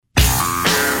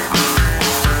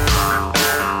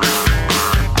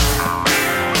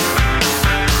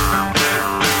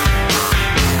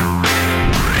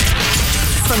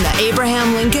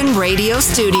radio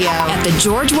studio at the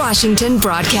George Washington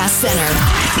Broadcast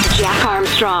Center. Jack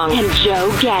Armstrong and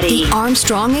Joe Getty. The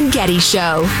Armstrong and Getty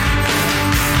Show.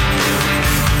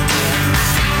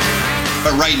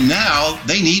 But right now,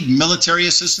 they need military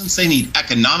assistance. They need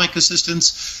economic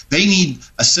assistance. They need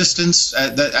assistance,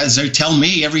 as they tell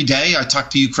me every day. I talk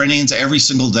to Ukrainians every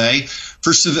single day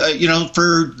for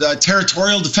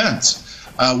territorial defense.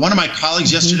 One of my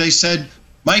colleagues yesterday said,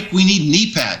 "Mike, we need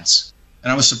knee pads."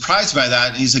 And I was surprised by that.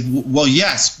 And he said, "Well,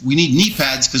 yes, we need knee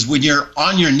pads because when you're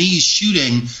on your knees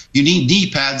shooting, you need knee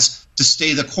pads to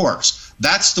stay the course."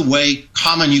 That's the way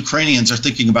common Ukrainians are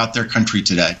thinking about their country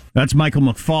today. That's Michael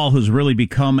McFaul, who's really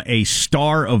become a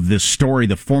star of this story,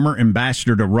 the former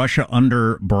ambassador to Russia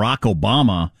under Barack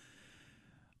Obama.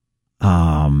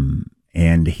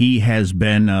 And he has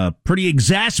been pretty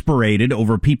exasperated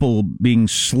over people being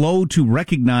slow to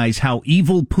recognize how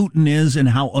evil Putin is and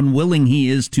how unwilling he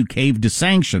is to cave to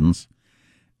sanctions.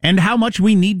 And how much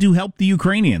we need to help the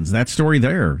Ukrainians. That story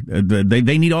there.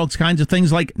 They need all kinds of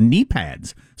things like knee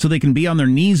pads so they can be on their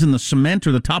knees in the cement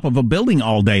or the top of a building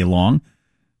all day long,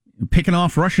 picking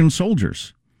off Russian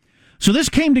soldiers. So this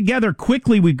came together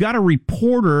quickly. We've got a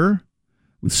reporter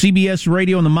with CBS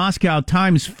Radio and the Moscow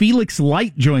Times. Felix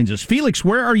Light joins us. Felix,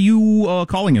 where are you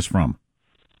calling us from?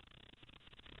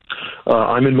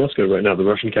 I'm in Moscow right now, the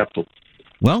Russian capital.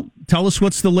 Well, tell us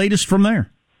what's the latest from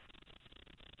there.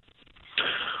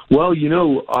 Well,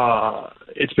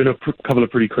 it's been a couple of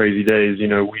pretty crazy days.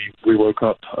 We woke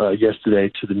up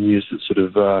yesterday to the news that sort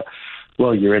of,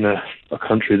 you're in a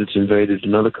country that's invaded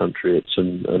another country. It's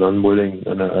an unwilling,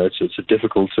 and it's a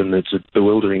difficult and it's a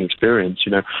bewildering experience.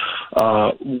 We've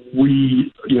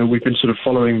been sort of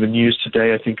following the news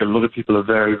today. I think a lot of people are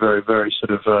very, very, very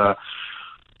sort of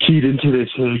keyed into this.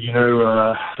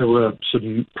 There were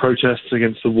some protests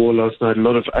against the war last night. A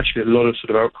lot of sort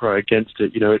of outcry against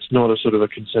it. It's not a sort of a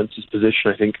consensus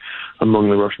position, I think, among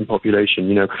the Russian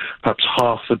population. Perhaps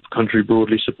half the country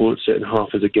broadly supports it and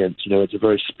half is against. It's a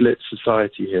very split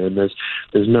society here, and there's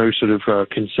no sort of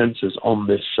consensus on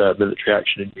this military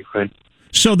action in Ukraine.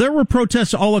 So there were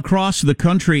protests all across the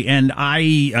country, and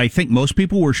I think most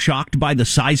people were shocked by the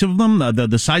size of them,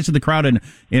 the size of the crowd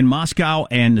in Moscow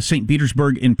and St.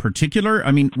 Petersburg in particular.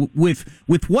 I mean, with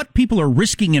what people are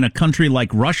risking in a country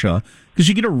like Russia, because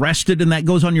you get arrested and that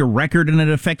goes on your record and it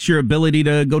affects your ability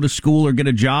to go to school or get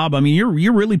a job. I mean,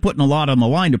 you're really putting a lot on the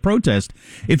line to protest.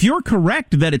 If you're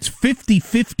correct that it's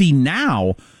 50-50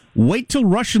 now, wait till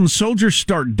Russian soldiers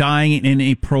start dying in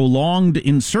a prolonged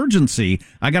insurgency.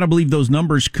 I got to believe those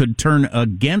numbers could turn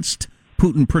against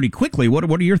Putin pretty quickly. What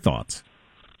are your thoughts?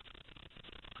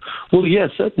 Well, yeah,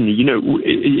 certainly.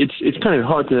 It's kind of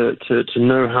hard to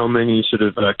know how many sort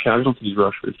of casualties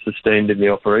Russia has sustained in the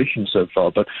operation so far,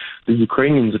 but the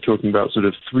Ukrainians are talking about sort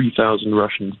of 3,000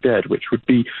 Russians dead,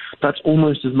 that's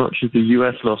almost as much as the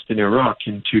U.S. lost in Iraq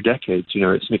in 2 decades.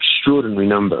 It's an extraordinary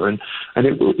number, and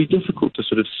it will be difficult to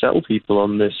sort of sell people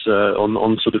on this,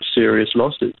 on sort of serious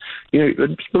losses.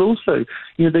 And people also,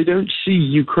 they don't see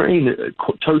Ukraine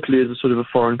totally as a sort of a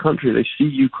foreign country. They see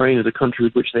Ukraine as a country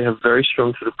with which they have very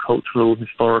strong sort of cultural,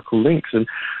 historical links. And,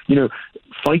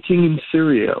 fighting in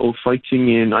Syria or fighting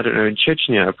in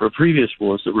Chechnya for previous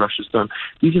wars that Russia's done,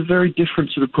 these are very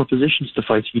different sort of propositions to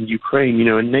fighting in Ukraine,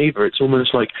 a neighbor. It's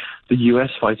almost like the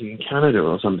U.S. fighting in Canada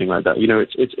or something like that.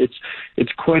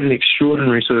 It's quite an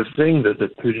extraordinary sort of thing that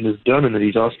Putin has done and that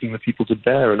he's asking the people to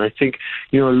bear. And I think,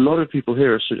 a lot of people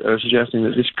here are suggesting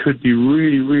that this could be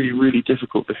really, really, really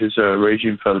difficult for his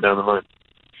regime further down the line.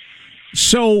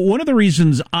 So one of the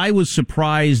reasons I was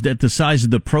surprised at the size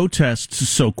of the protests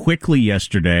so quickly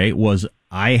yesterday was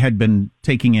I had been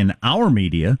taking in our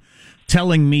media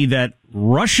telling me that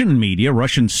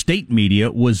Russian state media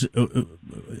was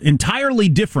entirely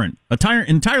different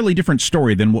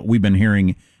story than what we've been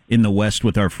hearing in the West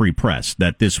with our free press,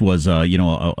 that this was a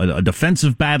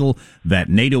defensive battle, that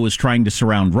NATO is trying to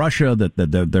surround Russia, that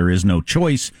there is no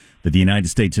choice, that the United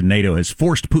States and NATO has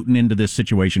forced Putin into this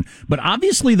situation. But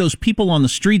obviously those people on the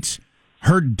streets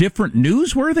heard different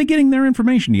news. Where are they getting their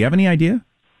information? Do you have any idea?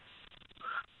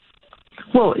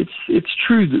 Well, it's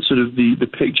true that sort of the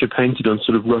picture painted on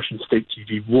sort of Russian state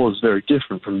TV was very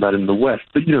different from that in the West.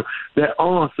 But, there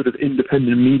are sort of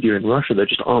independent media in Russia. There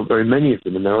just aren't very many of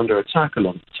them, and they're under attack a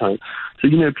lot of the time. So,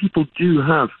 people do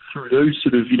have through those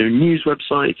sort of, news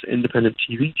websites, independent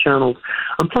TV channels,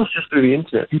 and plus just through the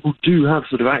internet, people do have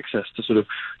sort of access to sort of,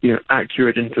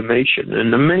 accurate information. And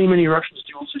many, many Russians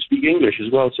do also speak English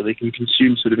as well, so they can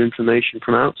consume sort of information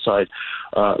from outside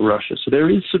Russia. So there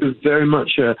is sort of very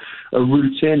much a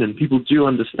route in, and people do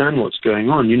understand what's going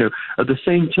on. At the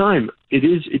same time,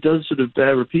 it does sort of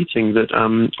bear repeating that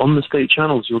on the state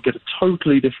channels, you'll get a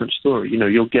totally different story.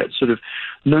 You'll get sort of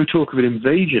no talk of an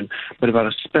invasion, but about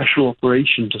a special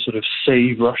operation to sort of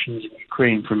save Russians in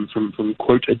Ukraine from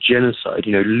quote, a genocide,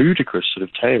 ludicrous sort of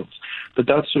tales. But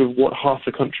that's sort of what half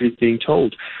the country is being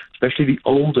told, especially the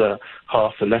older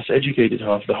half, the less educated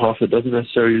half, the half that doesn't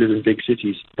necessarily live in big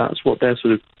cities. That's what they're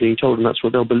sort of being told, and that's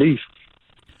what they'll believe.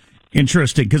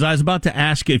 Interesting, because I was about to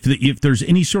ask if there's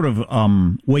any sort of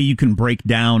way you can break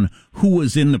down who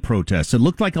was in the protests. It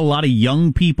looked like a lot of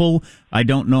young people. I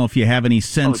don't know if you have any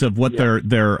sense of what their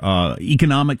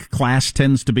economic class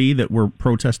tends to be that were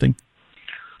protesting.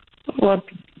 Well,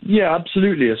 yeah,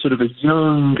 absolutely. A sort of a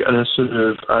young and a sort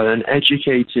of an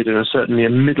educated and certainly a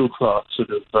middle class sort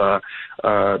of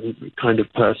kind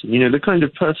of person. The kind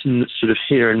of person that's sort of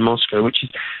here in Moscow, which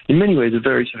is in many ways a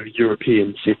very sort of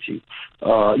European city.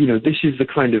 This is the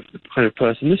kind of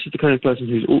person. This is the kind of person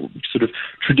who's sort of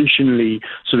traditionally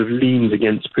sort of leans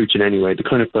against Putin anyway. The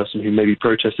kind of person who maybe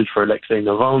protested for Alexei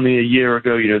Navalny a year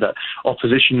ago. That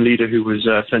opposition leader who was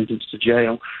sentenced to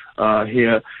jail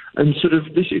here, and sort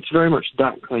of this. It's very much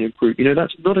that kind of group.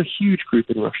 That's not a huge group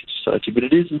in Russian society, but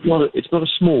it's not a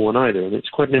small one either, and it's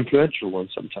quite an influential one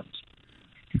sometimes.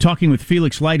 Talking with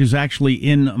Felix Light, who's actually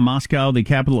in Moscow, the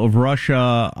capital of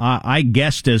Russia. I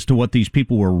guessed as to what these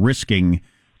people were risking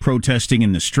protesting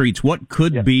in the streets. What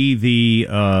could be the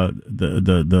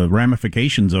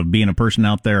ramifications of being a person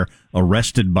out there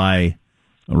arrested by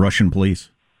Russian police?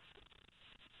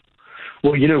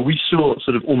 Well, we saw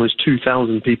sort of almost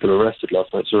 2,000 people arrested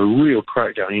last night, so a real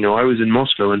crackdown. I was in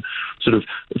Moscow, and sort of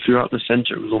throughout the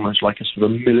center, it was almost like a sort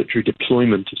of a military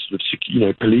deployment of sort of,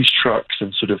 police trucks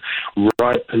and sort of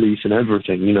riot police and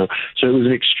everything, So it was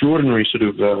an extraordinary sort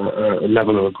of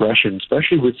level of aggression,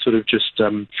 especially with sort of just,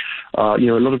 a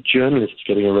lot of journalists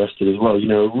getting arrested as well.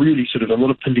 Really sort of a lot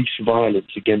of police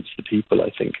violence against the people, I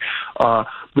think.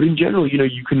 But in general,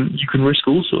 you can risk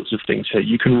all sorts of things here.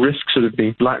 You can risk sort of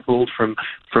being blackballed from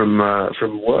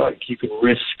work. You can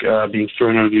risk being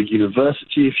thrown out of your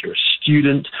university if you're a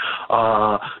student.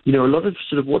 A lot of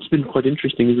sort of what's been quite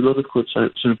interesting is a lot of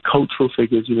sort of cultural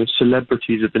figures,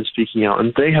 celebrities have been speaking out,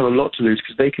 and they have a lot to lose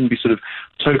because they can be sort of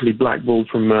totally blackballed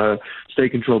from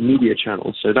state-controlled media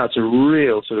channels. So that's a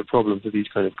real sort of problem for these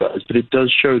kind of guys. But it does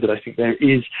show that I think there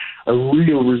is a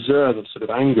real reserve of sort of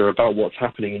anger about what's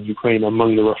happening in Ukraine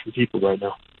among the Russian people right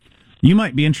now. You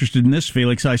might be interested in this,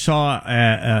 Felix. I saw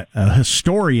a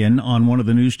historian on one of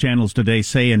the news channels today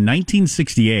say in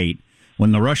 1968,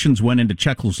 when the Russians went into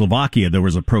Czechoslovakia, there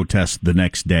was a protest the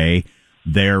next day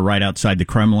there right outside the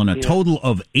Kremlin. A total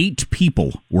of 8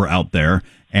 people were out there,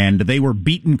 and they were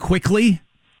beaten quickly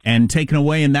and taken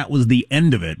away, and that was the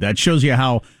end of it. That shows you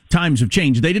how times have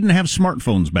changed. They didn't have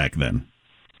smartphones back then.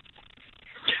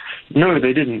 No,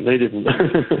 they didn't.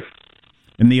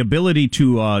 And the ability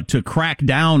to crack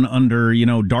down under,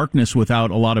 darkness without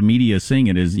a lot of media seeing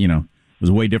it is, was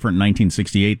way different in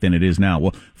 1968 than it is now.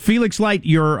 Well, Felix Light,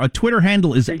 your Twitter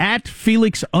handle is at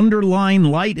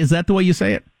Felix_Light. Is that the way you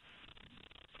say it?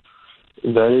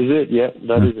 That is it. Yeah,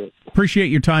 that is it. Appreciate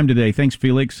your time today. Thanks,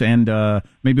 Felix. And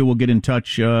maybe we'll get in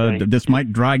touch. This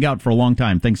might drag out for a long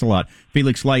time. Thanks a lot.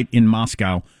 Felix Light in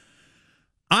Moscow.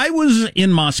 I was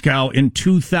in Moscow in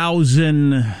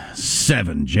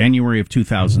 2007, January of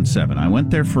 2007. I went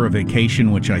there for a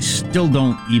vacation, which I still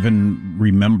don't even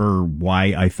remember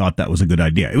why I thought that was a good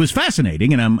idea. It was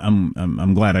fascinating, and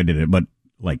I'm glad I did it, but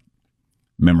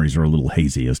memories are a little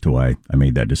hazy as to why I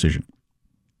made that decision.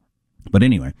 But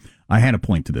anyway, I had a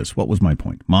point to this. What was my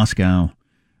point? Moscow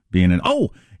being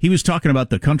he was talking about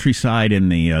the countryside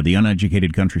and the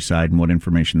uneducated countryside and what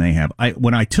information they have.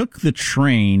 When I took the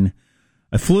train,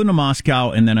 I flew into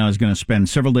Moscow, and then I was going to spend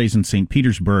several days in St.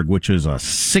 Petersburg, which is a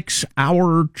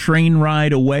 6-hour train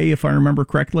ride away, if I remember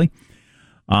correctly.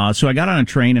 So I got on a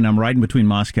train, and I'm riding between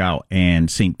Moscow and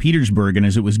St. Petersburg, and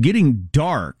as it was getting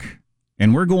dark,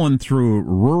 and we're going through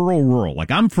rural,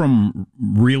 like I'm from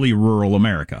really rural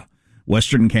America,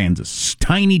 western Kansas,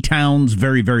 tiny towns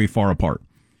very, very far apart.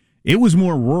 It was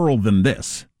more rural than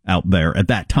this out there at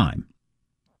that time.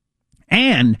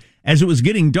 And as it was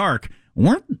getting dark,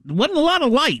 wasn't a lot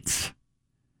of lights.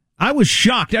 I was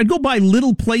shocked. I'd go by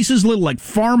little places, little like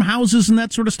farmhouses and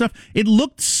that sort of stuff. It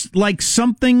looked like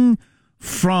something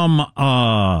from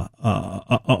a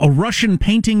Russian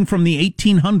painting from the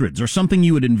 1800s or something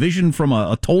you would envision from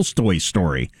a Tolstoy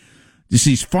story. Just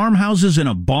these farmhouses in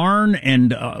a barn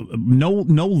and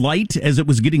no light as it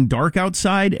was getting dark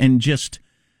outside, and just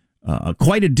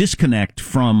quite a disconnect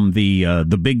from the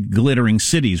big glittering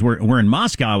cities. Where in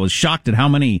Moscow, I was shocked at how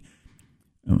many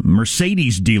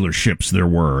Mercedes dealerships there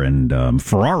were, and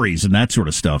Ferraris and that sort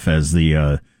of stuff, as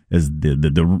the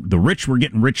rich were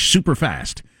getting rich super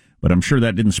fast. But I'm sure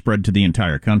that didn't spread to the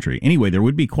entire country. Anyway, there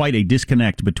would be quite a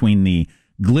disconnect between the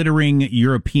glittering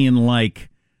European-like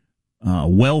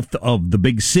wealth of the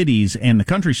big cities and the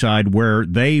countryside, where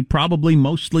they probably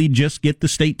mostly just get the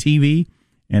state TV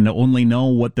and only know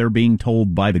what they're being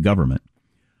told by the government.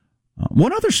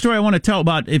 One other story I want to tell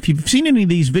about, if you've seen any of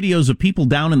these videos of people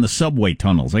down in the subway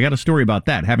tunnels, I got a story about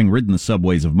that, having ridden the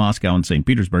subways of Moscow and St.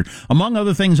 Petersburg, among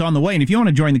other things on the way. And if you want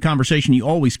to join the conversation, you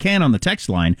always can on the text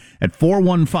line at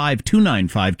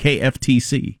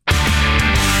 415-295-KFTC.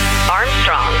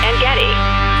 Armstrong and Getty.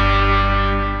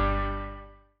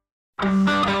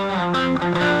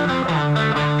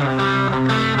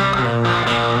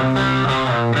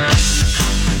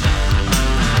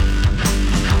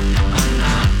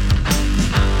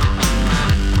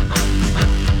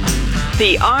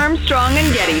 The Armstrong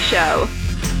and Getty Show.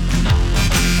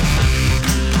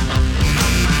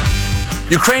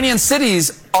 Ukrainian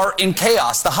cities are in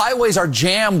chaos. The highways are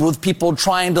jammed with people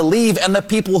trying to leave, and the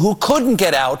people who couldn't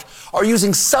get out are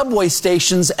using subway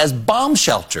stations as bomb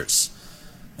shelters.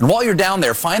 And while you're down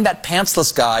there, find that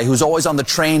pantsless guy who's always on the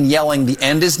train yelling, "The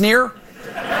end is near,"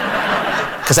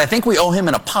 because I think we owe him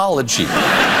an apology.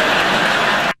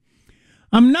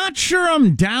 I'm not sure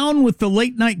I'm down with the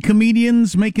late-night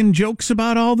comedians making jokes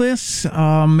about all this.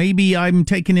 Maybe I'm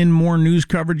taking in more news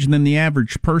coverage than the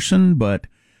average person, but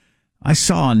I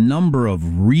saw a number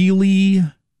of really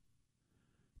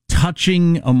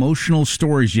touching, emotional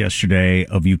stories yesterday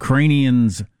of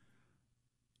Ukrainians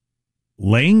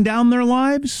laying down their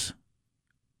lives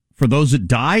for those that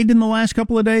died in the last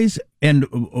couple of days and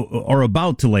are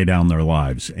about to lay down their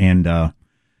lives. And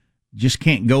just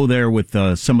can't go there with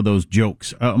some of those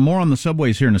jokes. More on the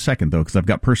subways here in a second, though, because I've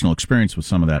got personal experience with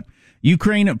some of that.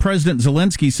 Ukraine President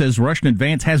Zelensky says Russian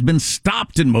advance has been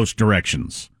stopped in most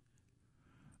directions.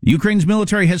 Ukraine's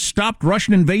military has stopped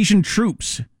Russian invasion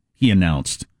troops, he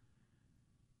announced,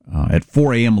 at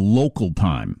 4 a.m. local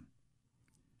time.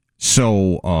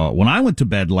 So when I went to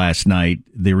bed last night,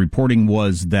 the reporting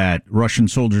was that Russian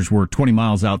soldiers were 20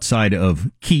 miles outside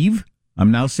of Kyiv. I'm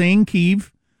now saying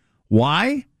Kyiv.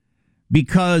 Why?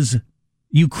 Because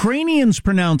Ukrainians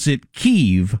pronounce it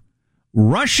Kyiv,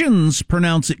 Russians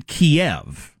pronounce it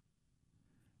Kiev.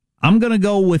 I'm going to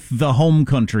go with the home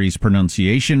country's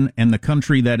pronunciation, and the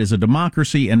country that is a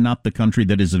democracy and not the country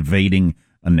that is invading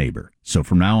a neighbor. So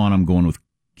from now on, I'm going with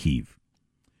Kyiv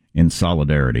in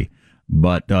solidarity.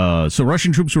 But so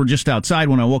Russian troops were just outside.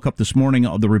 When I woke up this morning,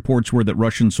 the reports were that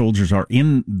Russian soldiers are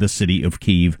in the city of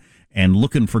Kyiv and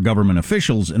looking for government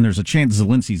officials, and there's a chance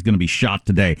Zelensky's going to be shot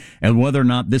today. And whether or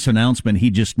not this announcement he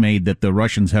just made that the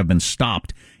Russians have been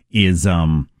stopped is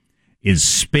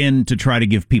spin to try to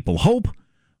give people hope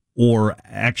or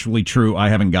actually true, I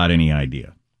haven't got any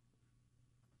idea.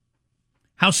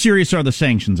 How serious are the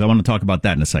sanctions? I want to talk about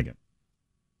that in a second.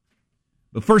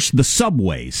 But first, the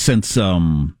subways, since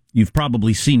you've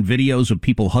probably seen videos of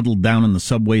people huddled down in the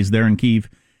subways there in Kyiv,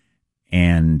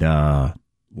 and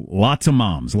lots of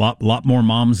moms, lot more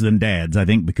moms than dads, I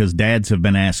think, because dads have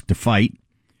been asked to fight.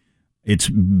 It's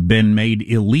been made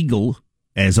illegal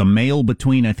as a male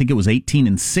between, I think it was 18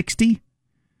 and 60,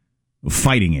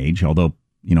 fighting age, although,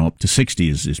 up to 60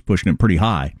 is pushing it pretty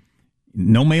high.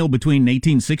 No male between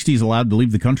 18 and 60 is allowed to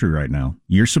leave the country right now.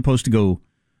 You're supposed to go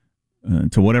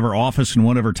to whatever office in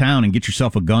whatever town and get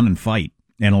yourself a gun and fight.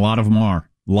 And a lot of them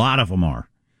are.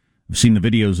 I've seen the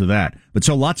videos of that. But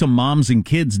so lots of moms and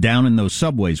kids down in those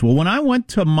subways. Well, when I went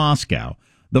to Moscow,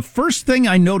 the first thing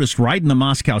I noticed riding the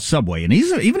Moscow subway, and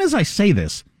even as I say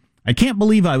this, I can't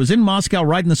believe I was in Moscow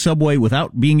riding the subway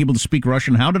without being able to speak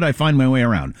Russian. How did I find my way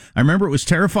around? I remember it was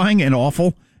terrifying and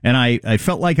awful, and I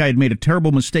felt like I had made a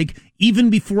terrible mistake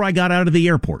even before I got out of the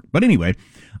airport. But anyway,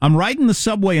 I'm riding the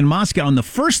subway in Moscow, and the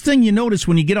first thing you notice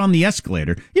when you get on the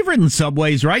escalator, you've ridden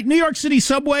subways, right? New York City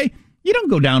subway, you don't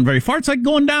go down very far. It's like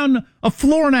going down a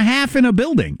floor and a half in a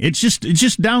building. It's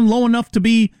just down low enough to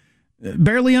be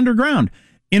barely underground.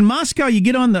 In Moscow,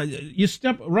 you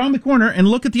step around the corner and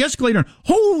look at the escalator.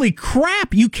 Holy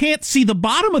crap, you can't see the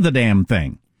bottom of the damn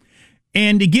thing.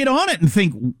 and to get on it and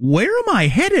think, where am I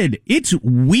headed? It's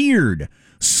weird.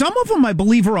 Some of them, I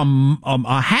believe, are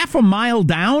a half a mile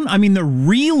down. I mean, they're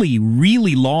really,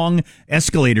 really long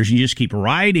escalators. You just keep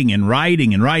riding and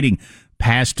riding and riding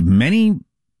past many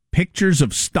pictures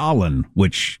of Stalin,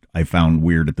 which I found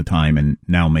weird at the time and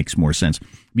now makes more sense.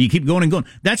 But you keep going and going.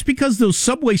 That's because those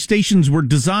subway stations were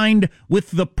designed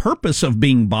with the purpose of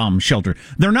being bomb shelter.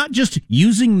 They're not just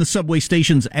using the subway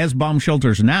stations as bomb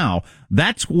shelters now.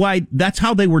 That's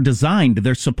how they were designed.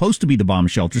 They're supposed to be the bomb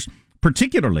shelters,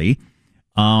 particularly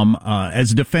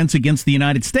as a defense against the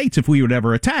United States if we would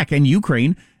ever attack. And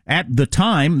Ukraine, at the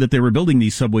time that they were building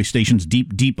these subway stations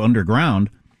deep, deep underground,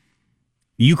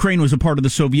 Ukraine was a part of the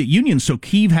Soviet Union, so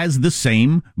Kyiv has the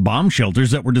same bomb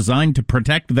shelters that were designed to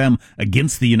protect them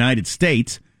against the United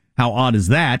States. How odd is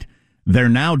that? They're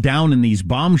now down in these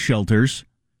bomb shelters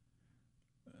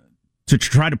to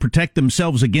try to protect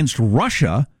themselves against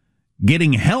Russia,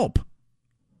 getting help,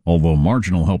 although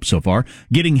marginal help so far,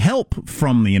 getting help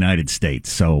from the United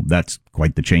States. So that's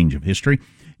quite the change of history.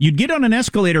 You'd get on an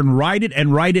escalator and ride it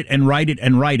and ride it and ride it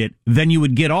and ride it. Then you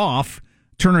would get off,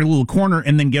 turn a little corner,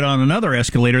 and then get on another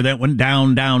escalator that went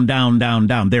down, down, down, down,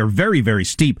 down. They're very, very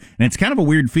steep, and it's kind of a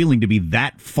weird feeling to be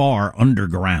that far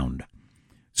underground.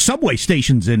 Subway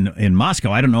stations in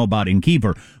Moscow, I don't know about in Kyiv,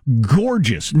 are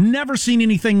gorgeous. Never seen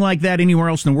anything like that anywhere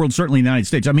else in the world, certainly in the United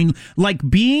States. I mean, like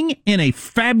being in a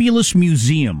fabulous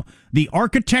museum. The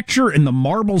architecture and the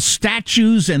marble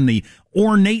statues and the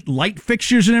ornate light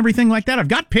fixtures and everything like that. I've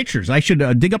got pictures. I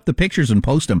should dig up the pictures and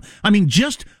post them. I mean,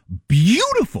 just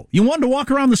beautiful. You wanted to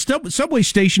walk around the subway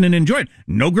station and enjoy it.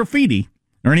 No graffiti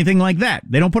or anything like that.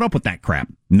 They don't put up with that crap.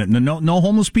 No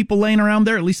homeless people laying around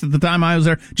there, at least at the time I was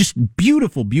there. Just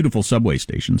beautiful, beautiful subway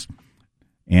stations.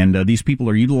 And these people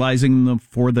are utilizing them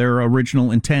for their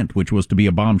original intent, which was to be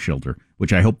a bomb shelter,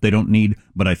 which I hope they don't need,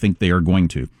 but I think they are going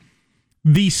to.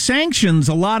 The sanctions,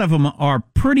 a lot of them are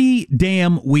pretty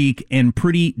damn weak and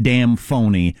pretty damn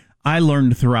phony. I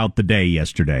learned throughout the day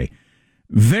yesterday.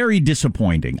 Very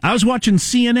disappointing. I was watching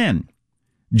CNN.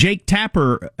 Jake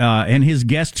Tapper and his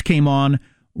guests came on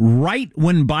right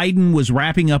when Biden was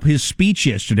wrapping up his speech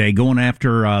yesterday, going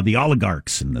after the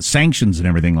oligarchs and the sanctions and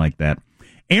everything like that.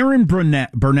 Erin Burnett,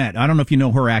 I don't know if you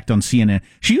know her act on CNN.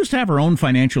 She used to have her own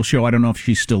financial show. I don't know if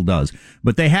she still does.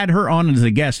 But they had her on as a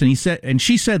guest, and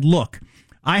she said, look,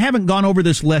 I haven't gone over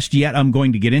this list yet. I'm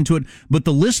going to get into it. But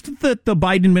the list that the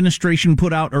Biden administration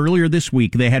put out earlier this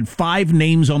week, they had 5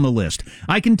 names on the list.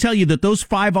 I can tell you that those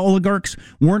 5 oligarchs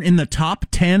weren't in the top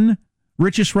 10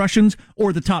 richest Russians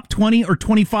or the top 20 or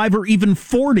 25 or even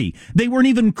 40. They weren't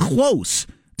even close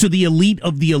to the elite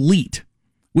of the elite,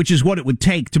 which is what it would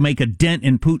take to make a dent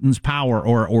in Putin's power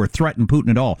or threaten Putin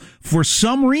at all. For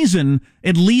some reason,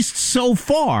 at least so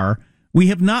far, we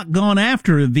have not gone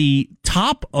after the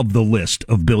top of the list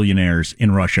of billionaires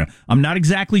in Russia. I'm not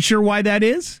exactly sure why that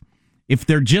is, if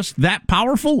they're just that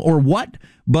powerful or what,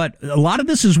 but a lot of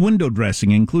this is window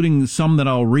dressing, including some that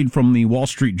I'll read from the Wall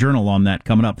Street Journal on that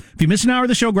coming up. If you miss an hour of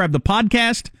the show, grab the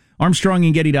podcast,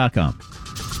 ArmstrongandGetty.com.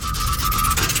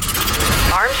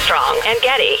 Armstrong and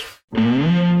Getty.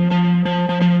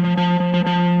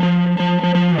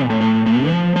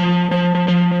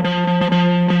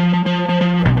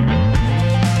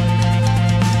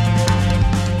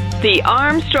 The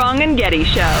Armstrong and Getty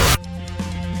Show.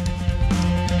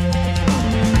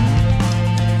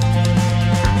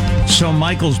 So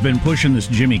Michael's been pushing this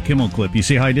Jimmy Kimmel clip. You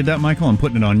see how I did that, Michael? I'm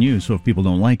putting it on you, so if people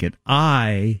don't like it,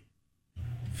 I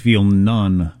feel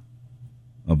none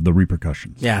of the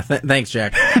repercussions. Yeah, thanks,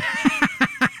 Jack.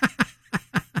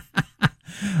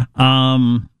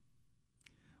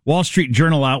 Wall Street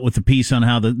Journal out with a piece on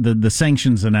how the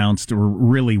sanctions announced were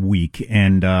really weak,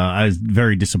 and I was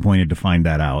very disappointed to find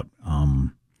that out.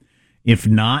 If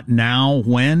not now,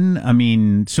 when? I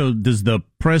mean, so does the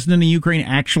president of Ukraine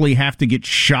actually have to get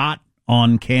shot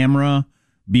on camera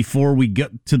before we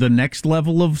get to the next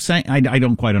level of sanctions? I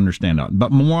don't quite understand that,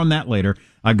 but more on that later.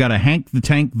 I've got a Hank the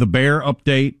Tank the Bear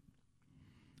update,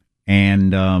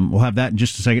 and we'll have that in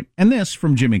just a second. And this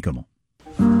from Jimmy Kimmel.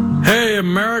 Hey,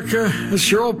 America,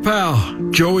 it's your old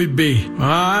pal, Joey B.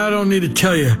 I don't need to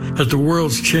tell you that the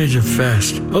world's changing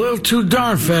fast. A little too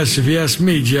darn fast, if you ask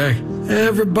me, Jack.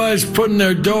 Everybody's putting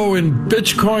their dough in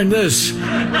Bitcoin this,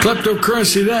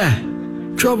 kleptocurrency that.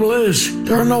 Trouble is,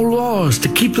 there are no laws to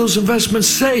keep those investments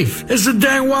safe. It's the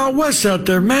dang Wild West out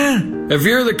there, man. If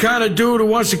you're the kind of dude who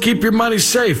wants to keep your money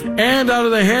safe and out of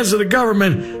the hands of the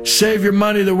government, save your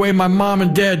money the way my mom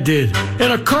and dad did. In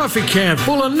a coffee can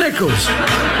full of nickels.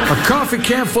 A coffee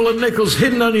can full of nickels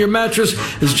hidden under your mattress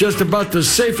is just about the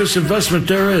safest investment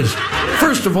there is.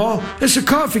 First of all, it's a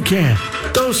coffee can.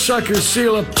 Those suckers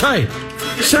seal up tight.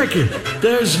 Second,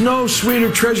 there's no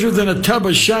sweeter treasure than a tub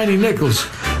of shiny nickels.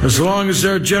 As long as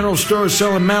there are general stores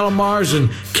selling Malamars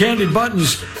and candy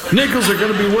buttons, nickels are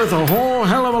going to be worth a whole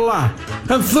hell of a lot.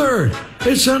 And third,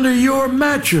 it's under your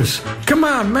mattress. Come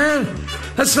on, man.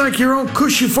 That's like your own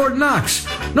cushy Fort Knox.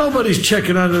 Nobody's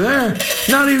checking under there.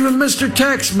 Not even Mr.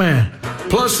 Taxman.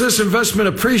 Plus, this investment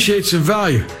appreciates in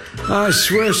value. I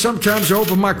swear, sometimes I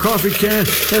open my coffee can and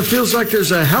it feels like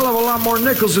there's a hell of a lot more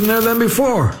nickels in there than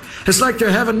before. It's like they're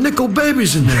having nickel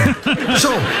babies in there.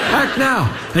 So, act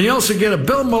now. And you also get a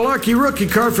Bill Malarkey rookie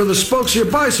card for the spokes of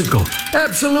your bicycle.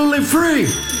 Absolutely free.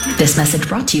 This message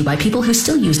brought to you by people who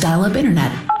still use dial-up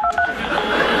internet.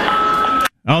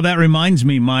 Oh, that reminds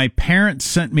me. My parents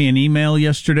sent me an email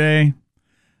yesterday.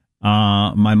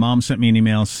 My mom sent me an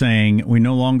email saying we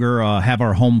no longer have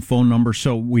our home phone number,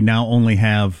 so we now only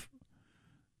have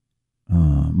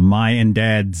my and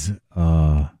Dad's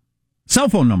cell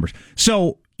phone numbers.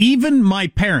 So even my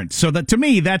parents, so that to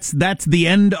me, that's the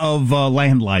end of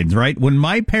landlines, right? When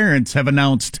my parents have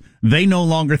announced they no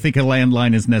longer think a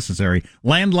landline is necessary,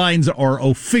 landlines are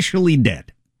officially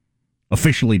dead.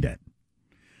 Officially dead.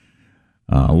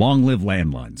 Long live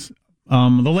landlines.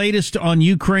 The latest on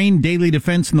Ukraine, Daily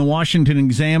Defense and the Washington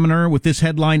Examiner with this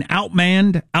headline: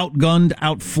 outmanned, outgunned,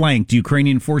 outflanked.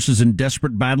 Ukrainian forces in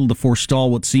desperate battle to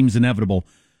forestall what seems inevitable.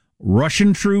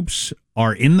 Russian troops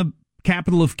are in the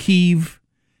capital of Kyiv,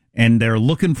 and they're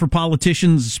looking for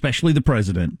politicians, especially the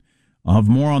president. I'll have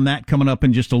more on that coming up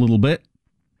in just a little bit.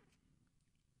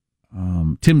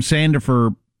 Tim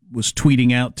Sandifer was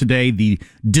tweeting out today the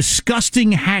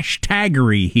disgusting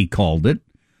hashtaggery, he called it,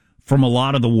 from a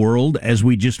lot of the world as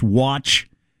we just watch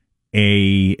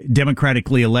a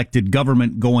democratically elected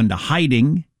government go into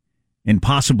hiding and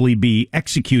possibly be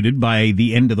executed by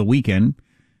the end of the weekend.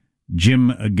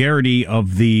 Jim Garrity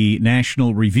of the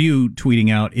National Review tweeting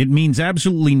out, it means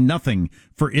absolutely nothing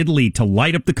for Italy to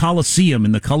light up the Colosseum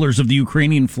in the colors of the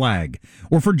Ukrainian flag,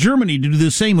 or for Germany to do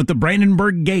the same with the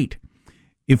Brandenburg Gate.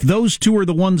 If those two are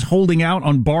the ones holding out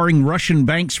on barring Russian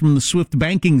banks from the SWIFT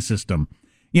banking system,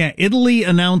 yeah, Italy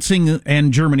announcing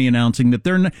and Germany announcing that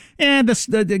they're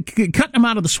cutting them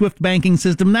out of the SWIFT banking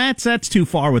system, that's too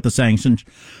far with the sanctions.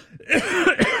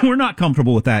 We're not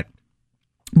comfortable with that.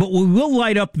 But we will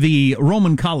light up the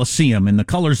Roman Colosseum in the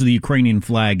colors of the Ukrainian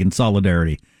flag in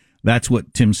solidarity. That's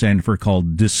what Tim Sandifer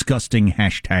called disgusting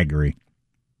hashtaggery.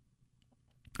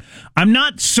 I'm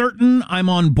not certain I'm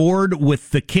on board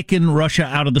with the kicking Russia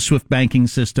out of the SWIFT banking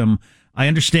system. I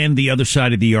understand the other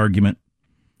side of the argument.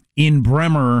 Ian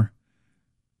Bremmer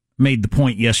made the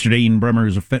point yesterday. Ian Bremmer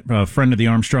is a friend of the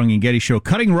Armstrong and Getty show.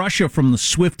 Cutting Russia from the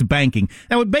SWIFT banking,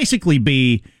 that would basically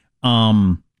be,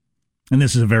 and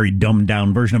this is a very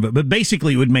dumbed-down version of it, but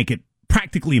basically it would make it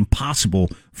practically impossible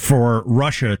for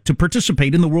Russia to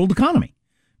participate in the world economy,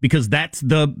 because that's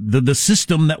the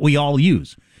system that we all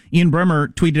use. Ian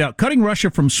Bremmer tweeted out, cutting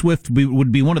Russia from SWIFT would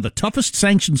be one of the toughest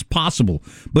sanctions possible,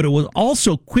 but it would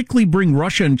also quickly bring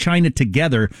Russia and China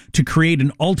together to create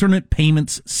an alternate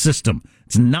payments system.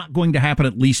 It's not going to happen,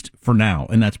 at least for now,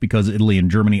 and that's because Italy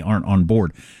and Germany aren't on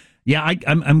board. Yeah,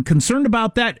 I'm concerned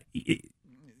about that.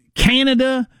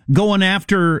 Canada going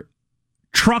after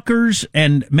truckers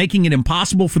and making it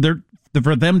impossible for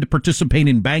them to participate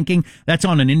in banking, that's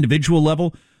on an individual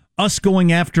level. Us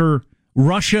going after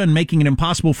Russia and making it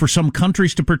impossible for some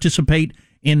countries to participate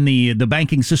in the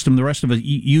banking system the rest of us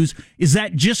use, is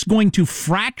that just going to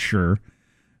fracture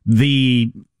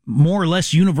the more or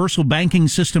less universal banking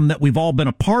system that we've all been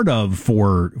a part of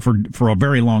for a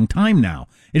very long time now?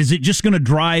 Is it just going to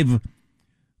drive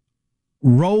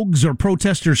rogues or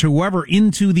protesters, whoever,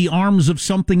 into the arms of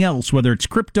something else, whether it's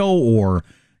crypto or,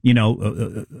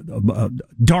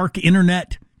 dark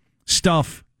internet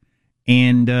stuff,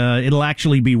 and it'll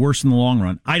actually be worse in the long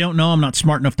run? I don't know. I'm not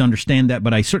smart enough to understand that,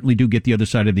 but I certainly do get the other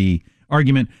side of the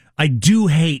argument. I do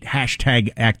hate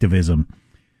hashtag activism.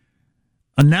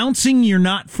 Announcing you're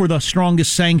not for the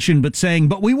strongest sanction, but saying,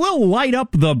 but we will light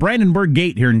up the Brandenburg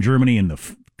Gate here in Germany in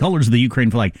the colors of the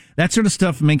Ukraine flag. That sort of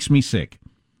stuff makes me sick.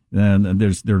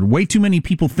 There are way too many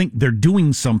people think they're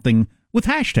doing something with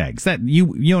hashtags. That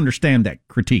you understand that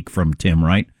critique from Tim,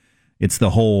 right? It's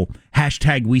the whole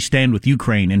hashtag we stand with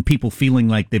Ukraine and people feeling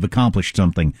like they've accomplished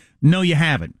something. No, you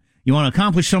haven't. You want to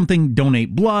accomplish something,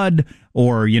 donate blood,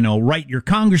 or, write your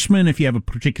congressman if you have a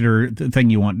particular thing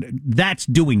you want. That's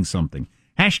doing something.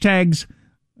 Hashtags,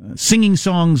 singing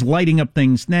songs, lighting up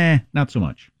things, not so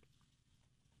much.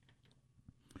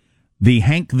 The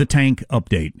Hank the Tank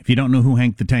update. If you don't know who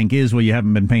Hank the Tank is, well, you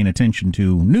haven't been paying attention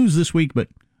to news this week, but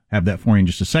have that for you in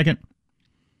just a second.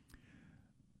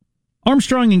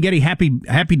 Armstrong and Getty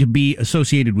happy to be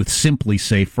associated with Simply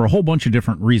Safe for a whole bunch of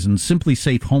different reasons. Simply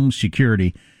Safe home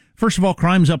security. First of all,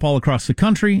 crime's up all across the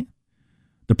country.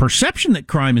 The perception that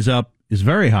crime is up is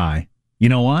very high. You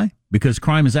know why? Because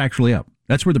crime is actually up.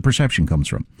 That's where the perception comes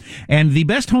from. And the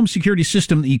best home security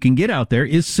system that you can get out there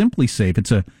is Simply Safe.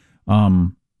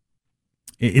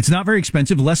 It's not very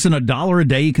expensive, less than $1 a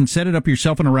day. You can set it up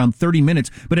yourself in around 30 minutes,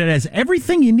 but it has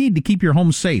everything you need to keep your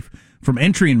home safe, from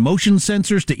entry and motion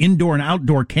sensors to indoor and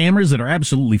outdoor cameras that are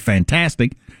absolutely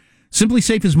fantastic. Simply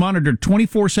Safe is monitored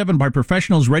 24/7 by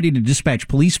professionals ready to dispatch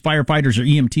police, firefighters, or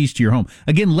EMTs to your home.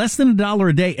 Again, less than $1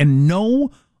 a day and no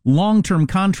long-term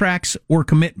contracts or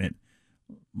commitment.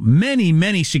 Many,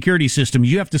 many security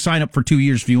systems, you have to sign up for 2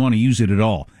 years if you want to use it at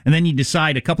all. And then you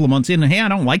decide a couple of months in, hey, I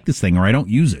don't like this thing, or I don't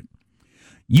use it.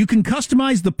 You can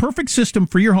customize the perfect system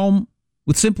for your home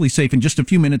with Simply Safe in just a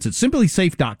few minutes at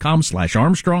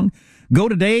simplysafe.com/Armstrong. Go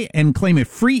today and claim a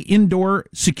free indoor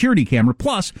security camera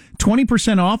plus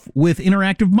 20% off with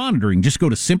interactive monitoring. Just go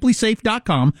to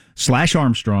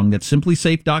simplysafe.com/Armstrong. That's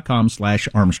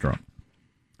simplysafe.com/Armstrong.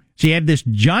 So you had this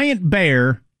giant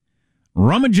bear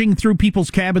rummaging through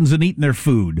people's cabins and eating their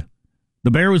food.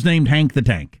 The bear was named Hank the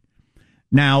Tank.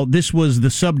 Now, this was the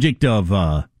subject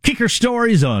of kicker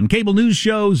stories on cable news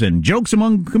shows and jokes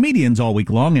among comedians all week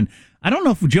long. And I don't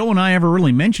know if Joe and I ever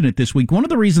really mentioned it this week. One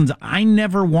of the reasons I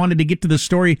never wanted to get to this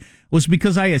story was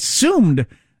because I assumed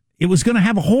it was going to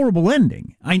have a horrible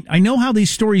ending. I know how these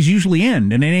stories usually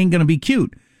end, and it ain't going to be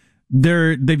cute.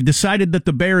 They've decided that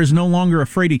the bear is no longer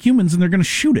afraid of humans, and they're going to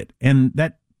shoot it. And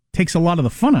that takes a lot of the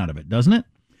fun out of it, doesn't it?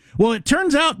 Well, it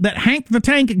turns out that Hank the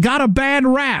Tank got a bad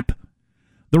rap.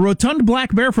 The rotund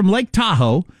black bear from Lake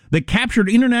Tahoe that captured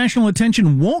international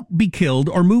attention won't be killed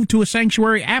or moved to a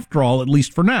sanctuary after all, at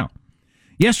least for now.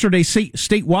 Yesterday,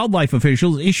 state wildlife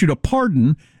officials issued a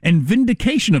pardon and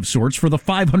vindication of sorts for the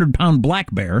 500-pound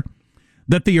black bear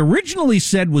that they originally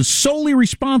said was solely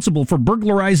responsible for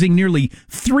burglarizing nearly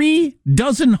 3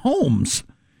 dozen homes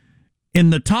in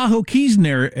the Tahoe Keys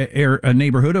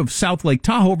neighborhood of South Lake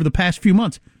Tahoe over the past few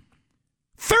months.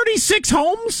 36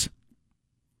 homes?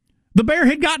 The bear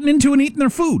had gotten into and eaten their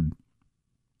food.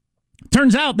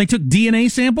 Turns out they took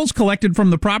DNA samples collected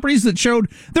from the properties that showed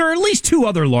there are at least 2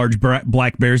 other large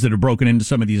black bears that have broken into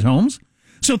some of these homes.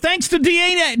 So thanks to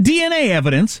DNA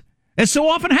evidence, as so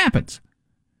often happens,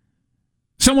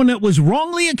 someone that was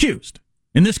wrongly accused,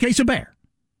 in this case a bear,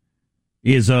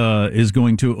 is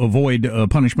going to avoid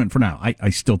punishment for now. I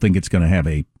still think it's going to have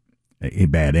a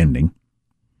bad ending.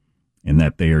 And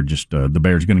that they are just, the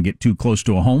bear's going to get too close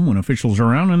to a home when officials are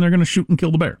around and they're going to shoot and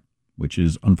kill the bear, which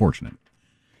is unfortunate.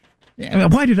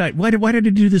 Why did I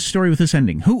do this story with this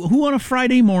ending? Who on a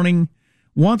Friday morning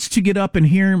wants to get up and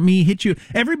hear me hit you?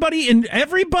 Everybody in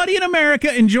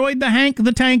America enjoyed the Hank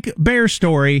the Tank bear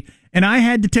story, and I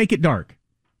had to take it dark.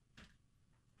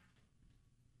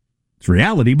 It's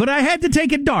reality, but I had to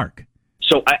take it dark.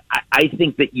 So I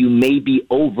think that you may be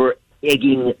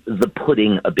over-egging the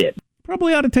pudding a bit.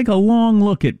 Probably ought to take a long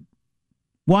look at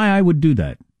why I would do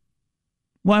that.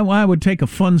 Why I would take a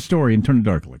fun story and turn it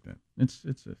dark like that. It's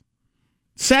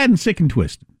sad and sick and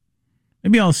twisted.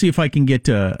 Maybe I'll see if I can get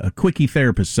a quickie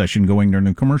therapist session going during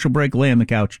a commercial break, lay on the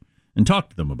couch, and talk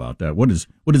to them about that. What is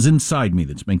inside me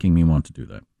that's making me want to do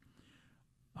that?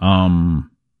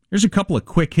 Here's a couple of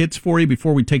quick hits for you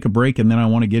before we take a break, and then I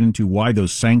want to get into why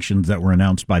those sanctions that were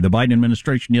announced by the Biden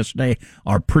administration yesterday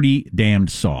are pretty damned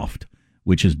soft,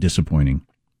 which is disappointing.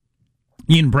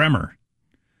 Ian Bremer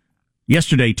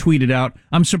yesterday tweeted out,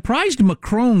 "I'm surprised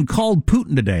Macron called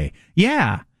Putin today."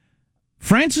 Yeah,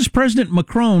 France's President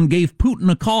Macron gave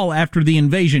Putin a call after the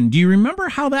invasion. Do you remember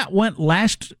how that went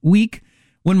last week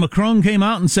when Macron came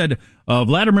out and said,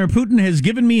 Vladimir Putin has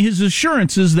given me his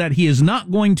assurances that he is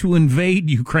not going to invade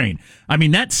Ukraine? I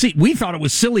mean, we thought it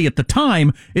was silly at the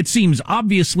time. It seems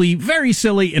obviously very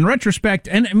silly in retrospect,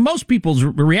 and most people's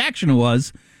reaction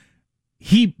was,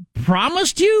 he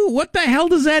promised you? What the hell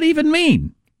does that even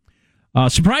mean?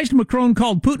 Surprised Macron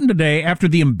called Putin today after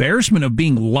the embarrassment of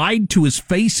being lied to his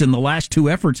face in the last 2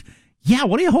 efforts. Yeah,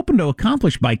 what are you hoping to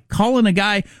accomplish by calling a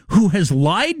guy who has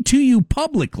lied to you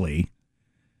publicly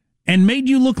and made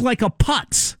you look like a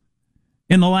putz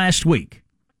in the last week?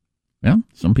 Well,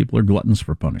 some people are gluttons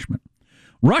for punishment.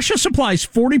 Russia supplies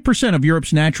 40% of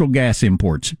Europe's natural gas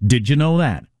imports. Did you know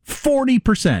that?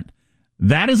 40%.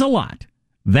 That is a lot.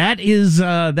 That is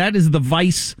the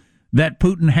vice that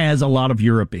Putin has a lot of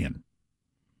Europe in.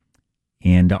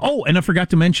 And and I forgot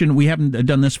to mention, we haven't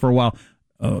done this for a while.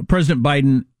 President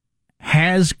Biden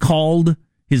has called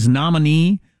his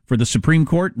nominee for the Supreme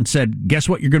Court and said, guess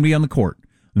what? You're going to be on the court.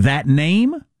 That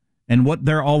name and what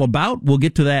they're all about, we'll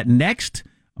get to that next.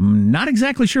 I'm not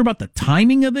exactly sure about the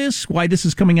timing of this, why this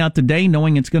is coming out today,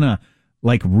 knowing it's going to,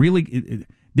 really...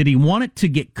 Did he want it to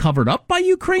get covered up by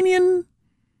Ukrainian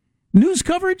news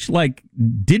coverage?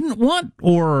 Didn't want,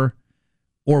 or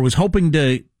was hoping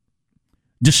to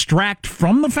distract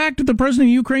from the fact that the president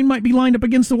of Ukraine might be lined up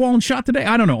against the wall and shot today?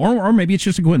 I don't know. Or maybe it's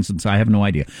just a coincidence. I have no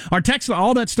idea. Our text,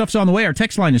 all that stuff's on the way. Our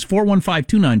text line is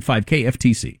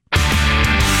 415-295-KFTC.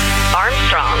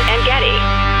 Armstrong and Getty.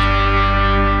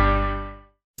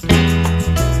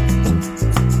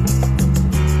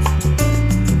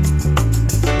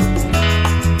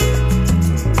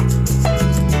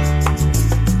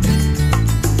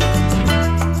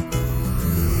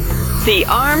 The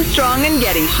Armstrong and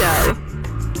Getty Show.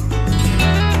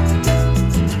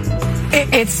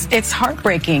 It's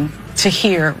heartbreaking to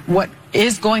hear what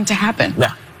is going to happen.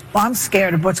 Yeah. Well, I'm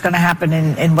scared of what's going to happen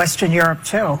in Western Europe,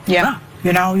 too. Yeah.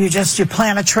 You know, you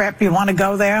plan a trip, you want to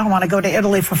go there. I want to go to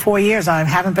Italy for 4 years. I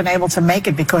haven't been able to make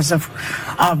it because of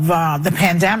the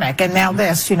pandemic. And now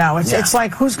this, it's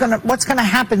like, what's going to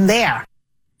happen there?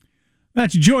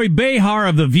 That's Joy Behar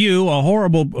of The View, a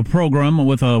horrible program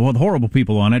with horrible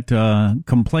people on it,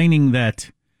 complaining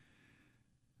that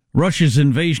Russia's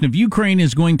invasion of Ukraine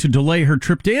is going to delay her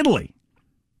trip to Italy.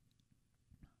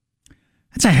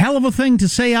 That's a hell of a thing to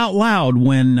say out loud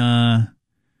when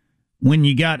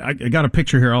you got... I got a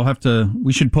picture here.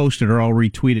 We should post it or I'll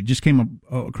retweet it. Just came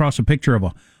across a picture of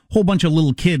a whole bunch of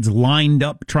little kids lined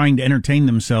up trying to entertain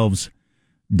themselves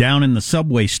down in the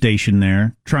subway station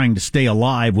there, trying to stay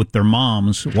alive with their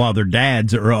moms while their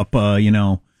dads are up,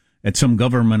 at some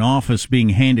government office being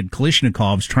handed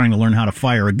Kalashnikovs, trying to learn how to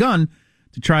fire a gun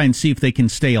to try and see if they can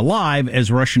stay alive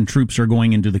as Russian troops are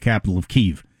going into the capital of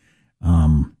Kyiv.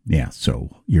 So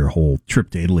your whole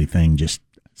trip to Italy thing just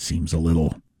seems a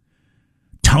little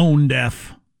tone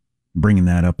deaf, bringing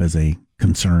that up as a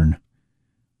concern.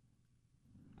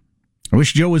 I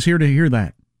wish Joe was here to hear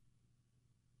that.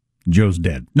 Joe's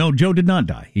dead. No, Joe did not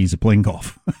die. He's playing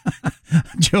golf.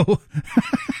 Joe.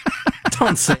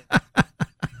 Don't say it.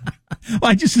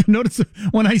 Well, I just noticed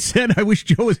when I said I wish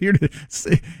Joe was here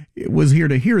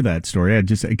to hear that story.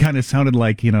 It kind of sounded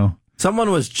like, someone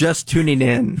was just tuning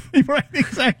in. Right,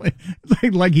 exactly.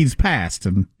 It's like he's passed,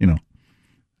 and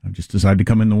I've just decided to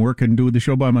come into work and do the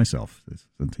show by myself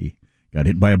since he got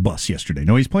hit by a bus yesterday.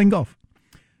 No, he's playing golf.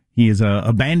 He has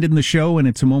abandoned the show, and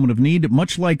it's a moment of need.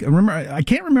 Much like, I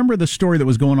can't remember the story that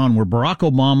was going on where Barack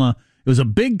Obama, it was a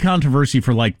big controversy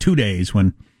for 2 days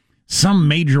when some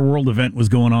major world event was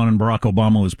going on and Barack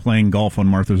Obama was playing golf on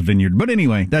Martha's Vineyard. But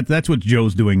anyway, that's what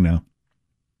Joe's doing now.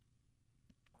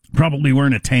 Probably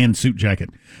wearing a tan suit jacket.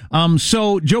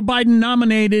 So Joe Biden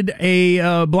nominated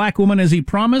a black woman, as he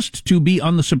promised, to be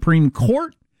on the Supreme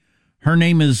Court. Her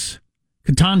name is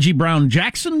Ketanji Brown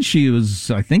Jackson. She was,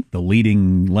 I think, the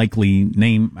leading likely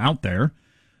name out there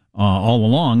all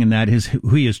along, and that is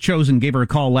who he has chosen. Gave her a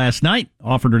call last night,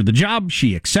 offered her the job.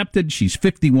 She accepted. She's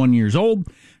 51 years old.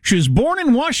 She was born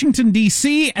in Washington,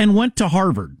 D.C., and went to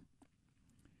Harvard.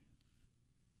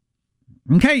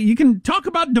 Okay, you can talk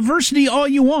about diversity all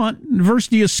you want,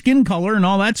 diversity of skin color and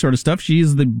all that sort of stuff. She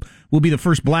will be the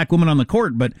first black woman on the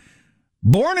court, but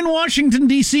born in Washington,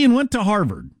 D.C., and went to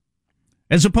Harvard,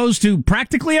 as opposed to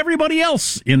practically everybody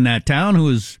else in that town who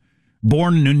was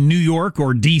born in New York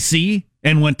or D.C.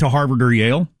 and went to Harvard or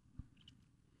Yale.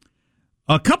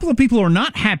 A couple of people are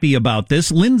not happy about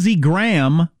this. Lindsey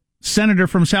Graham, senator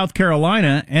from South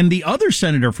Carolina, and the other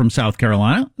senator from South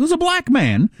Carolina, who's a black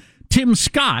man, Tim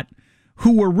Scott,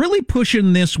 who were really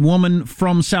pushing this woman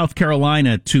from South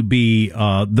Carolina to be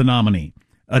the nominee.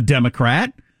 A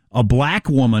Democrat, a black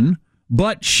woman,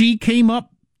 but she came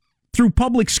up through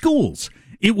public schools.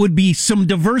 It would be some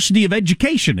diversity of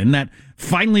education in that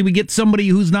finally we get somebody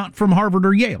who's not from Harvard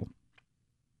or Yale.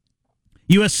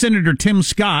 U.S. Senator Tim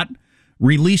Scott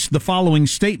released the following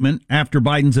statement after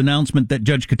Biden's announcement that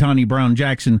Judge Ketanji Brown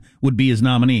Jackson would be his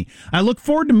nominee. I look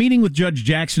forward to meeting with Judge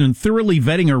Jackson and thoroughly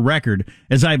vetting her record,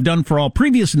 as I've done for all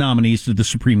previous nominees to the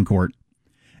Supreme Court.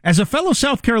 As a fellow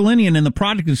South Carolinian and the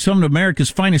product of some of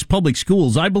America's finest public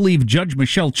schools, I believe Judge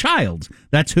Michelle Childs,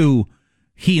 that's who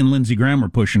he and Lindsey Graham were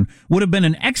pushing, would have been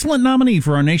an excellent nominee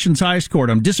for our nation's highest court.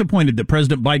 I'm disappointed that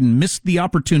President Biden missed the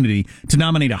opportunity to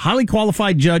nominate a highly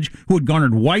qualified judge who had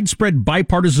garnered widespread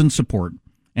bipartisan support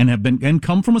and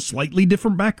come from a slightly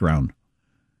different background.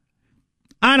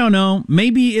 I don't know.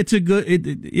 Maybe it's a good.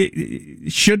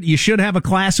 You should have a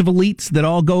class of elites that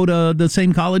all go to the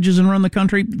same colleges and run the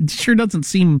country. It sure doesn't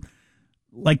seem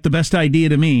like the best idea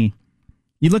to me.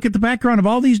 You look at the background of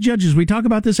all these judges. We talk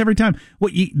about this every time.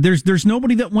 There's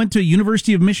nobody that went to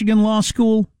University of Michigan Law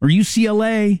School or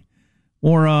UCLA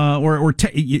or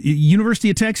University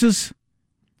of Texas,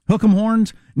 Hook 'em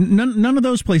Horns. None of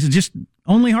those places. Just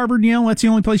only Harvard and Yale. That's the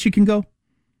only place you can go.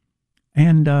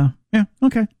 And yeah,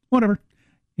 okay, whatever.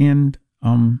 And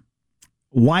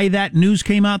why that news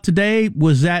came out today,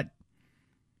 was that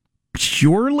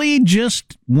purely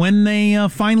just when they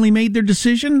finally made their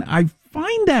decision? I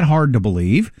find that hard to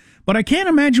believe, but I can't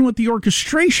imagine what the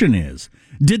orchestration is.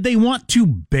 Did they want to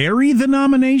bury the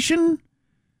nomination?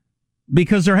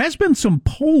 Because there has been some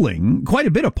polling, quite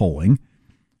a bit of polling,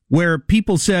 where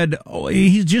people said, oh,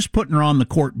 he's just putting her on the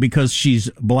court because she's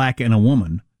black and a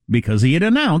woman, because he had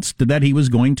announced that he was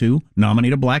going to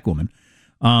nominate a black woman.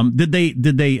 Did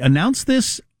they announce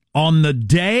this on the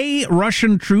day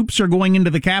Russian troops are going into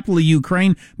the capital of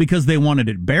Ukraine because they wanted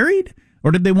it buried?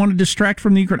 Or did they want to distract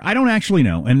from the Ukraine? I don't actually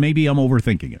know, and maybe I'm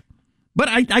overthinking it. But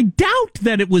I doubt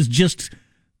that it was just...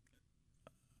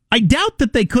 I doubt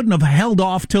that they couldn't have held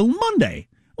off till Monday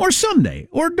or Sunday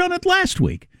or done it last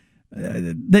week.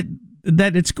 That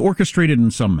it's orchestrated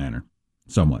in some manner,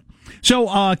 somewhat.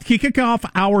 So to kick off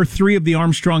Hour 3 of the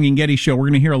Armstrong and Getty Show, we're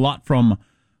going to hear a lot from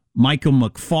Michael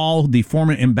McFaul, the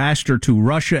former ambassador to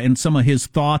Russia, and some of his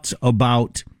thoughts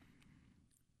about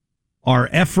our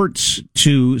efforts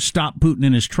to stop Putin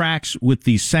in his tracks with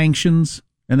these sanctions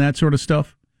and that sort of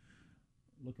stuff.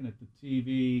 Looking at the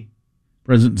TV,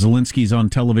 President Zelensky's on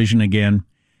television again.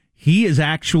 He is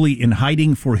actually in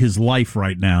hiding for his life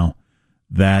right now.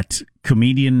 That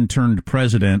comedian turned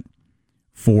president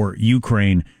for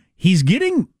Ukraine. He's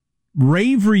getting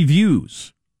rave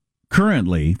reviews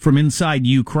currently from inside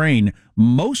Ukraine.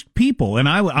 Most people, and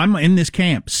I'm in this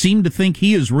camp, seem to think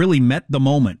he has really met the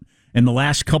moment in the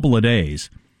last couple of days,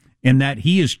 and that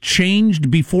he has changed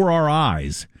before our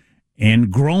eyes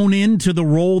and grown into the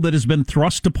role that has been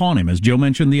thrust upon him. As Joe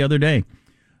mentioned the other day,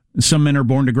 some men are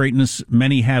born to greatness,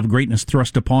 many have greatness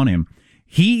thrust upon him.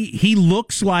 He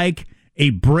looks like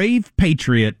a brave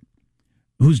patriot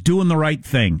who's doing the right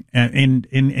thing,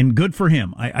 and good for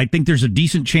him. I think there's a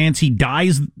decent chance he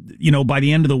dies, by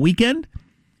the end of the weekend,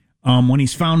 when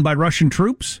he's found by Russian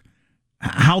troops.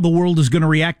 How the world is going to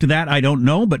react to that, I don't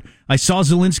know, but I saw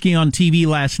Zelensky on TV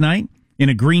last night in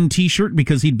a green T-shirt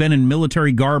because he'd been in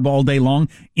military garb all day long,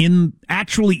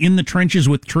 actually in the trenches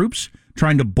with troops,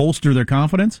 trying to bolster their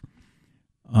confidence.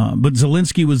 But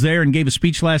Zelensky was there and gave a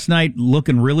speech last night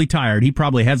looking really tired. He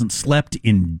probably hasn't slept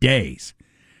in days.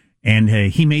 And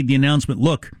he made the announcement,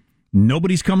 look,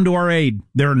 nobody's come to our aid.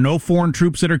 There are no foreign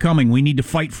troops that are coming. We need to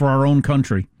fight for our own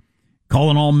country.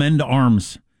 Calling all men to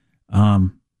arms.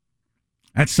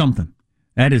 That's something.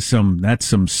 That's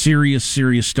some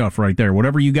serious stuff right there.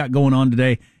 Whatever you got going on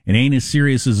today, it ain't as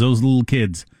serious as those little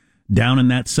kids down in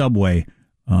that subway,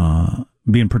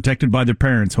 being protected by their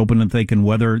parents, hoping that they can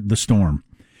weather the storm.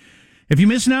 If you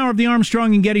miss an hour of the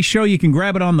Armstrong and Getty Show, you can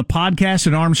grab it on the podcast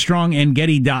at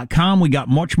armstrongandgetty.com. We got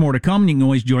much more to come. You can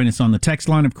always join us on the text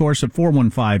line, of course, at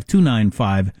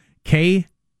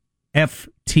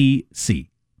 415-295-KFTC.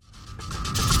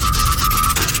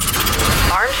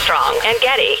 Armstrong and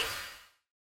Getty.